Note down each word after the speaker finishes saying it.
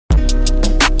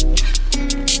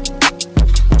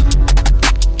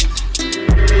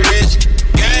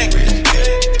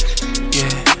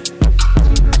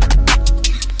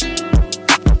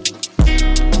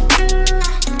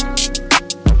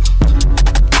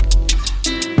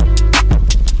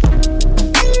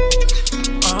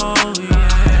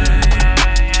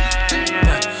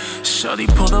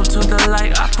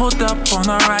light, I pulled up on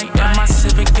the right, and my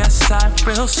Civic side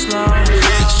real slow.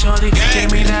 Shorty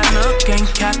gave me that look, ain't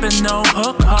capping no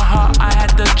hook. Ha, I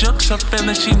had the jokes, her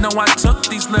feeling, she know I took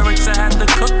these lyrics, I had to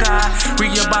cook. I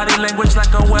read your body language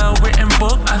like a well-written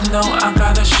book. I know I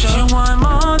gotta show you want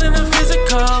more than a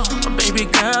physical. Baby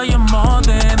girl, you're more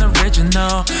than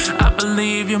original. I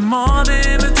believe you're more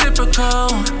than a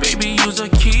typical. Baby, you's a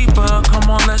keeper. Come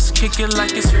on, let's kick it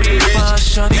like it's FIFA.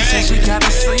 Shorty says she got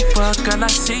a sleeper. Girl, I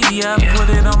see ya. Put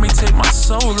it on me, take my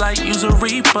soul like you's a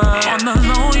reaper. On the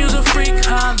low, you's a freak,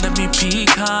 huh? Let me peek,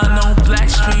 huh? No black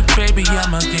street, baby,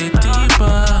 I'ma get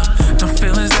deeper. The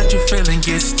feelings that you're feeling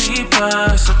get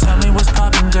steeper. So tell me what's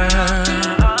poppin', girl.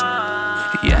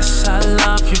 Yes, I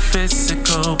love your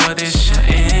physical, but it's your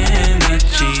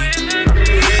energy.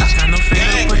 I got no fear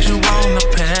to put you on the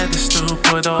pedestal.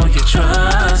 Put all your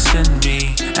trust in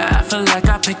me. I feel like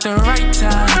I picked the right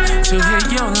time to hear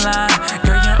your line.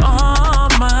 Girl, you're all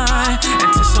mine.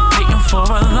 Anticipating for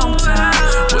a long time.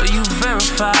 Will you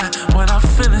verify what I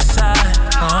feel inside?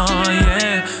 Oh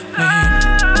yeah, baby.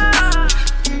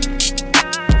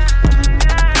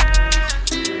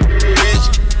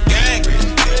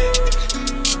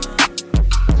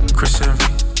 Chris and